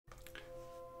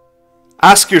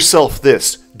Ask yourself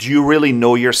this: do you really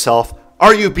know yourself?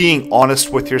 Are you being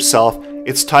honest with yourself?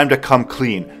 It's time to come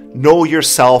clean. Know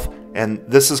yourself, and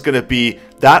this is going to be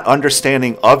that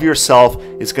understanding of yourself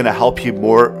is going to help you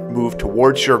more move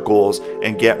towards your goals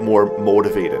and get more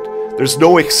motivated. There's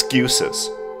no excuses.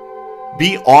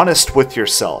 Be honest with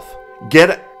yourself.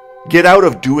 Get out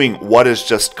of doing what is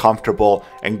just comfortable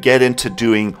and get into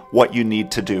doing what you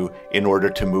need to do in order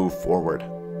to move forward.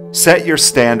 Set your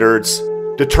standards.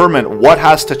 Determine what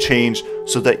has to change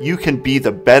so that you can be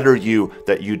the better you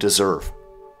that you deserve.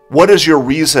 What is your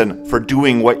reason for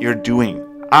doing what you're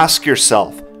doing? Ask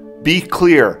yourself. Be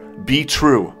clear. Be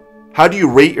true. How do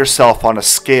you rate yourself on a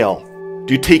scale?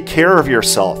 Do you take care of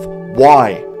yourself?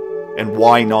 Why? And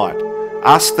why not?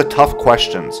 Ask the tough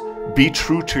questions. Be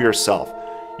true to yourself.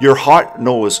 Your heart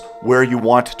knows where you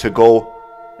want to go.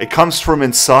 It comes from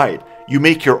inside. You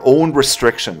make your own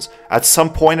restrictions. At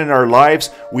some point in our lives,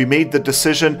 we made the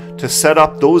decision to set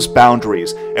up those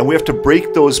boundaries, and we have to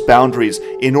break those boundaries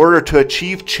in order to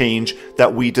achieve change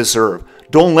that we deserve.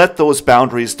 Don't let those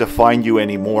boundaries define you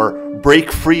anymore.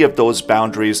 Break free of those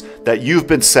boundaries that you've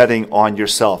been setting on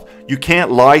yourself. You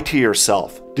can't lie to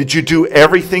yourself. Did you do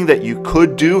everything that you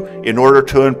could do in order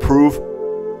to improve?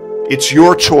 It's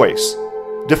your choice.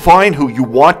 Define who you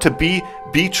want to be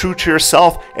true to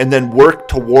yourself, and then work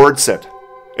towards it.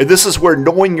 And this is where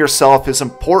knowing yourself is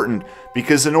important,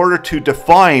 because in order to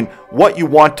define what you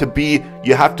want to be,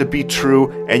 you have to be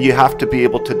true and you have to be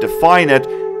able to define it.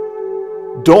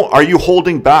 Are you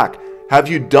holding back? Have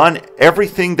you done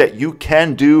everything that you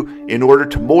can do in order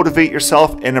to motivate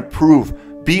yourself and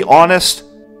improve? Be honest.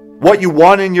 What you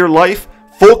want in your life,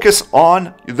 focus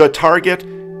on the target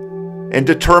and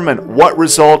determine what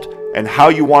result and how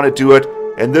you want to do it.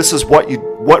 And this is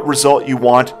what result you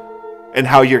want and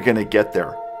how you're going to get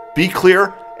there. Be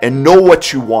clear and know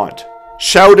what you want.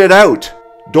 Shout it out.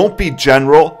 Don't be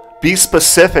general. Be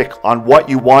specific on what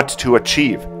you want to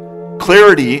achieve.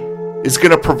 Clarity is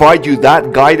going to provide you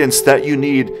that guidance that you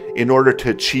need in order to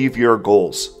achieve your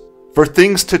goals. For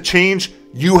things to change,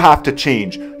 you have to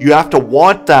change. You have to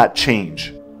want that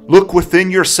change. Look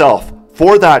within yourself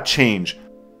for that change.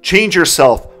 Change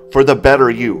yourself for the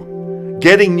better you.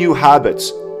 Getting new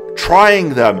habits,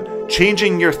 trying them,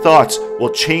 changing your thoughts will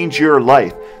change your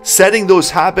life. Setting those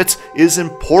habits is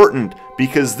important,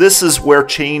 because this is where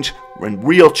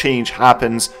real change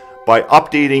happens, by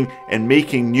updating and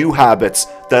making new habits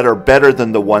that are better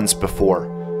than the ones before.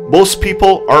 Most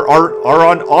people are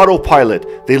on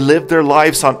autopilot. They live their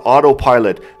lives on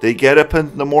autopilot. They get up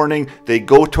in the morning, they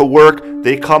go to work,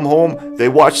 they come home, they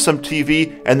watch some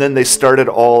TV, and then they start it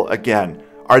all again.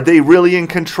 Are they really in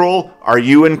control? Are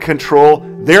you in control?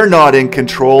 They're not in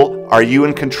control. Are you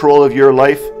in control of your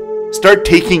life? Start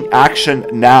taking action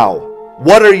now.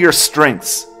 What are your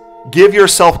strengths? Give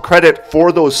yourself credit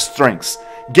for those strengths.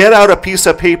 Get out a piece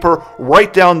of paper,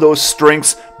 write down those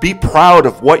strengths. Be proud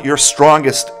of what you're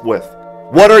strongest with.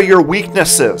 What are your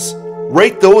weaknesses?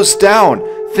 Write those down.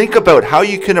 Think about how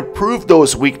you can improve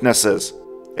those weaknesses,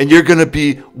 and you're going to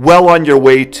be well on your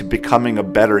way to becoming a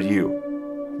better you.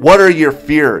 What are your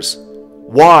fears?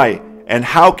 Why? And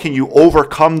how can you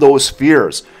overcome those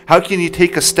fears? How can you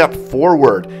take a step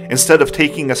forward instead of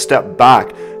taking a step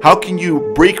back? How can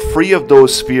you break free of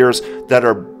those fears that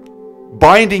are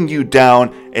binding you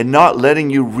down and not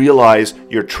letting you realize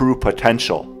your true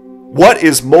potential? What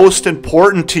is most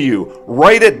important to you?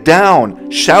 Write it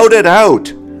down. Shout it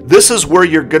out. This is where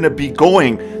you're going to be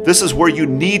going. This is where you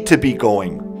need to be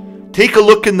going. Take a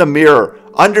look in the mirror.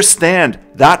 Understand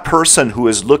that person who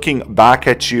is looking back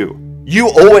at you. You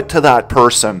owe it to that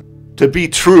person to be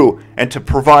true and to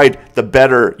provide the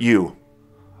better you.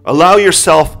 Allow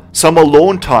yourself some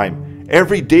alone time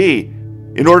every day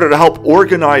in order to help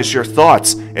organize your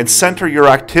thoughts and center your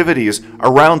activities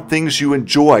around things you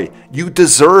enjoy. You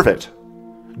deserve it.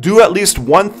 Do at least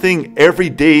one thing every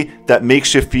day that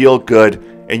makes you feel good,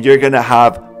 and you're going to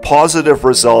have positive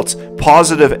results,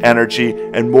 positive energy,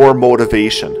 and more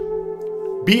motivation.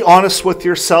 Be honest with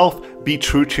yourself, be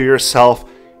true to yourself,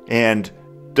 and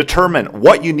determine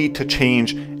what you need to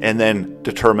change, and then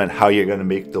determine how you're going to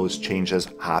make those changes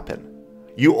happen.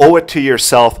 You owe it to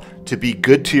yourself to be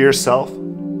good to yourself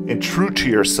and true to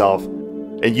yourself,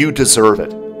 and you deserve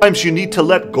it. Sometimes you need to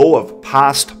let go of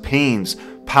past pains,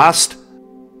 past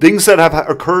things that have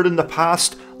occurred in the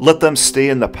past. Let them stay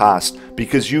in the past,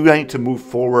 because you need to move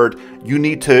forward. You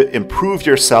need to improve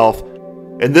yourself,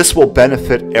 and this will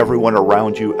benefit everyone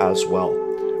around you as well.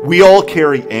 We all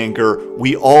carry anger.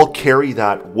 We all carry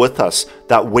that with us,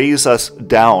 that weighs us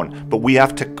down. But we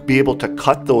have to be able to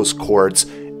cut those cords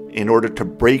in order to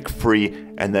break free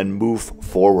and then move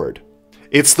forward.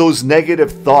 It's those negative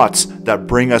thoughts that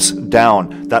bring us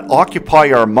down, that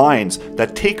occupy our minds,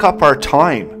 that take up our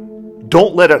time.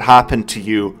 Don't let it happen to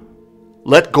you.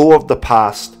 Let go of the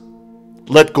past.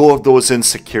 Let go of those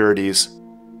insecurities,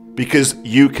 because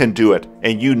you can do it,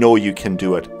 and you know you can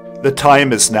do it. The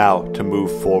time is now to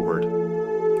move forward,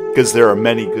 because there are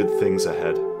many good things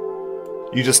ahead.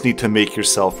 You just need to make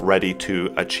yourself ready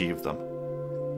to achieve them.